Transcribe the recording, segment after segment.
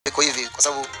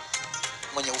kwa sababu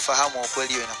mwenye ufahamu wa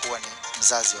ukweli hiyo inakuwa ni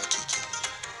mzazi wa kike.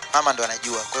 Mama ndo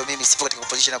anajua. Kwa hiyo mimi sipo katika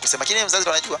position ya kusema, lakini mzazi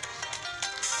ndo anajua.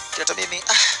 Hata mimi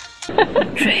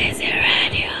Drizzy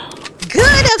Radio.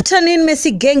 Good afternoon,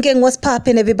 Messi Gang. What's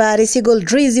poppin', everybody? It's your girl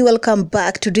Drizzy. Welcome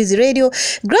back to Drizzy Radio.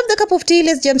 Grab the cup of tea.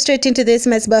 Let's jump straight into this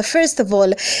mess. But first of all,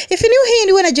 if you're new here and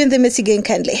you want to join the Messi Gang,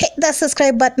 kindly hit that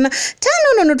subscribe button. Turn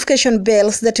on the notification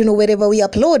bell so that you know wherever we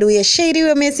upload, we are shady, we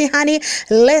are messy, honey.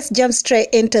 Let's jump straight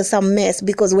into some mess.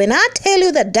 Because when I tell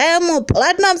you that Diamond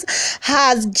Platnumz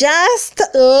has just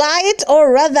lied,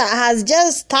 or rather has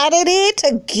just started it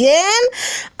again,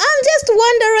 I'm just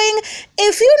wondering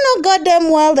if you know goddamn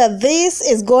well that this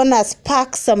is gonna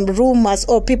spark some rumors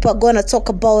or people are gonna talk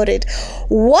about it.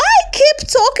 Why keep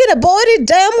talking about it,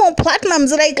 Diamond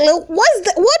Platnumz? Like, what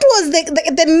was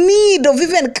the need of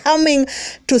even coming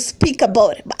to speak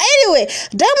about it? But anyway,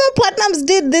 Diamond Platnumz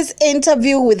did this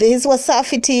interview with his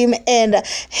Wasafi team, and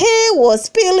he was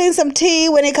spilling some tea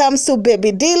when it comes to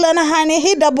baby Dylan, honey.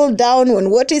 He doubled down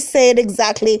on what he said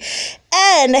exactly.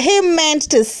 And he meant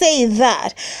to say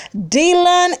that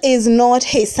Dylan is not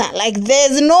his son. Like,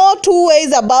 there's no two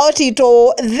ways about it.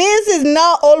 Or this is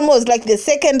now almost like the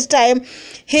second time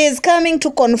he's coming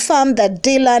to confirm that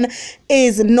Dylan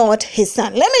is not his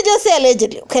son. Let me just say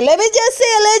allegedly. Okay, let me just say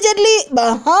allegedly.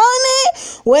 But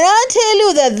honey, when I tell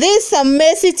you that there's a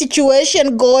messy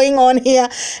situation going on here,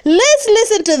 let's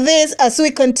listen to this as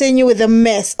we continue with the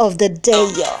mess of the day.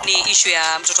 Ni issue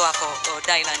ya mtoto wako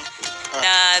Dylan.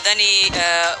 Na dhani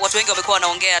watu wengi wamekuwa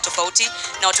wanaongea tofauti,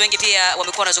 na watu wengi pia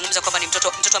wamekuwa wanazungumza kwamba ni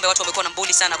mtoto ambaye watu wamekuwa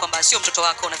wanambuli sana kwamba sio mtoto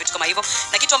wako na vitu kama hivyo.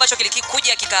 Na kitu ambacho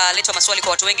kilikuja kikaleta maswali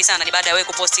kwa watu wengi sana ni baada ya wewe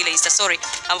kupost ile Insta story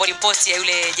ambayo ulimpost ya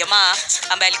yule jamaa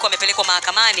ambaye alikuwa amepelekwa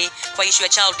mahakamani kwa issue ya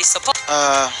child support.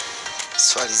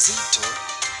 Swali zito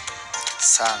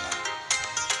sana,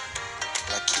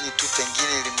 lakini tu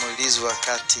pengine limuulizwa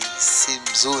wakati si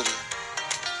mzuri.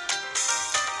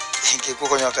 Ingekuwa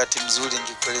kwenye wakati mzuri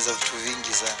ingekueleza vitu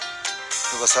vingi sana.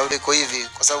 Kwa sababu iko hivi,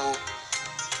 kwa sababu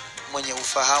mwenye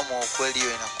ufahamu wa ukweli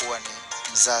hiyo inakuwa ni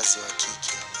mzazi wa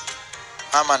kike.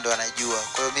 Mama ndo anajua.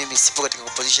 Kwa hiyo mimi sipo katika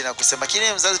position ya kusema,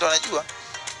 lakini mzazi ndo anajua.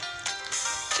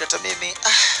 Hata mimi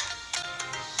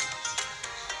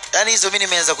yani hizo mimi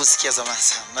nimeanza kusikia zamani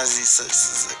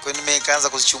sana. Kwa nini nikaanza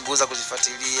kuzichunguza,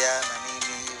 kuzifuatilia na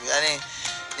nini. Yani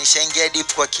nishaingia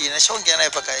deep kwa kina. Nishaongea naye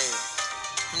paka yeye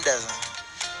muda sana.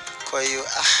 Kwa hiyo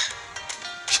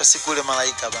kisha siku ile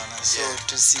malaika bana. So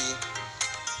tusi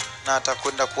na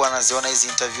atakwenda kuwa anaziona hizi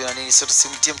interview na nini, so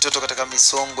tusimtie mtoto katika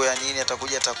misongo ya nini,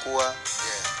 atakuja atakuwa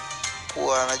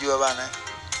kuwa anajua bana.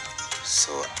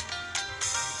 So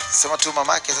sema tu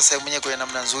mamake sasa mwenyewe kwa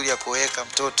namna nzuri ya kuweka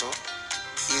mtoto,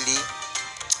 ili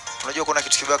unajua kuna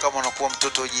kitu kibaya kama unakuwa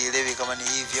mtoto ujielewi kama ni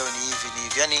hivi au ni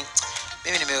hivi. Yani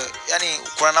mimi yani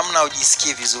kuna namna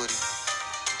ujisikie vizuri.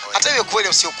 Hata hiyo kweli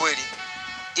au sio kweli,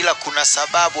 ila kuna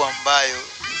sababu ambayo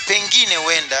pengine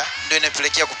wenda ndio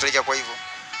inapelekea kupeleka kwa hivyo.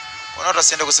 Unaona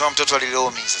asiende kusema mtoto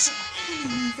alilomi sasa.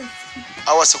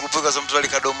 Au asikupiga za mtoto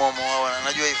alikadomomo au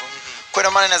anajua hivyo.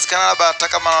 Kwa maana inawezekana labda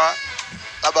kama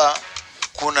labda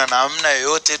kuna namna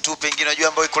yoyote tu pengine unajua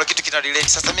ambayo kuna kitu kina relate.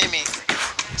 Sasa mimi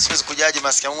siwezi kujaji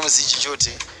maskini Mungu si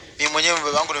chochote. Mimi mwenyewe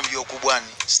baba yangu ndio mjua kubwani.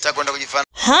 Sitaki kwenda kujifanya.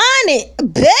 Honey,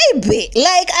 baby,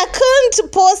 like I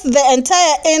couldn't post the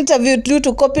entire interview due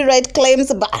to copyright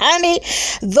claims, but honey,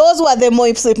 those were the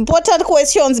most important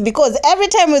questions, because every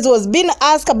time it was being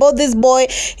asked about this boy,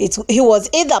 he was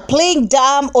either playing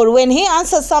dumb, or when he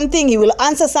answers something, he will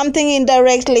answer something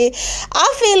indirectly.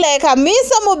 I feel like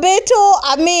HAMISA Mobeto,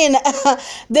 I mean,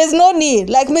 there's no need.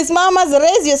 Like Miss Mamas,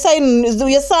 raise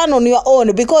your son on your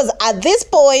own, because at this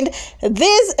point,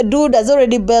 this dude has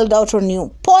already bailed out on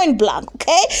you. Point blank,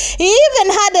 okay? He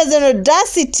even had as an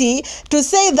audacity to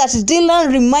say that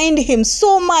Dylan reminded him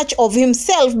so much of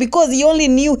himself because he only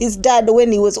knew his dad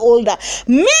when he was older.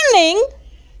 Meaning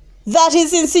that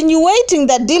he's insinuating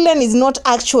that Dylan is not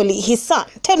actually his son.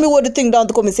 Tell me what you think down in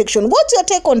the comment section. What's your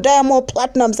take on Diamond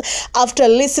Platnumz after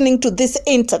listening to this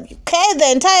interview? Okay,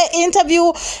 the entire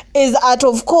interview is at,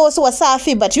 of course,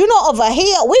 Wasafi, but you know, over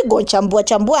here we go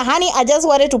chambua, honey. I just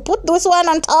wanted to put this one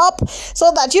on top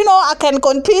so that, you know, I can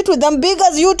compete with them big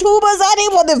as YouTubers, honey,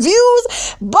 for the views.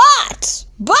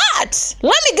 But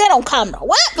let me get on camera.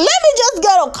 Well, let me just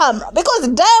get on camera, because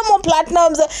Diamond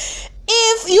Platnumz,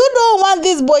 if you don't want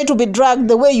this boy to be dragged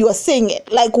the way you are saying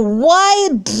it, like, why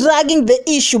dragging the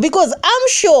issue? Because I'm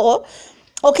sure,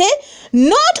 okay,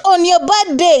 not on your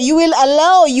bad day you will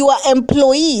allow your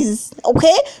employees,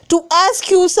 okay, to ask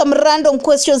you some random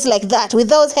questions like that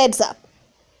without heads up.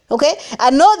 Okay,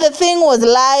 I know the thing was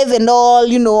live and all,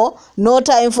 you know, no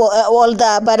time for all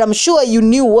that, but I'm sure you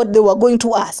knew what they were going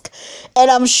to ask,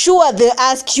 and I'm sure they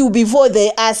asked you before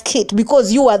they ask it,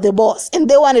 because you are the boss and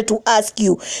they wanted to ask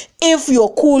you if you're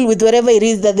cool with whatever it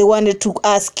is that they wanted to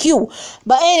ask you.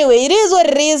 But anyway, it is what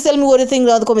it is. Tell me what you think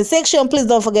down in the comment section. Please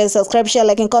don't forget to subscribe, share,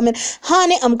 like, and comment.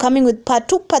 Honey, I'm coming with part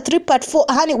 2, part 3, part 4.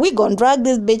 Honey, we gonna drag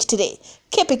this bitch today.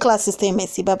 Keep it classy, stay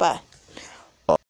messy. Bye bye.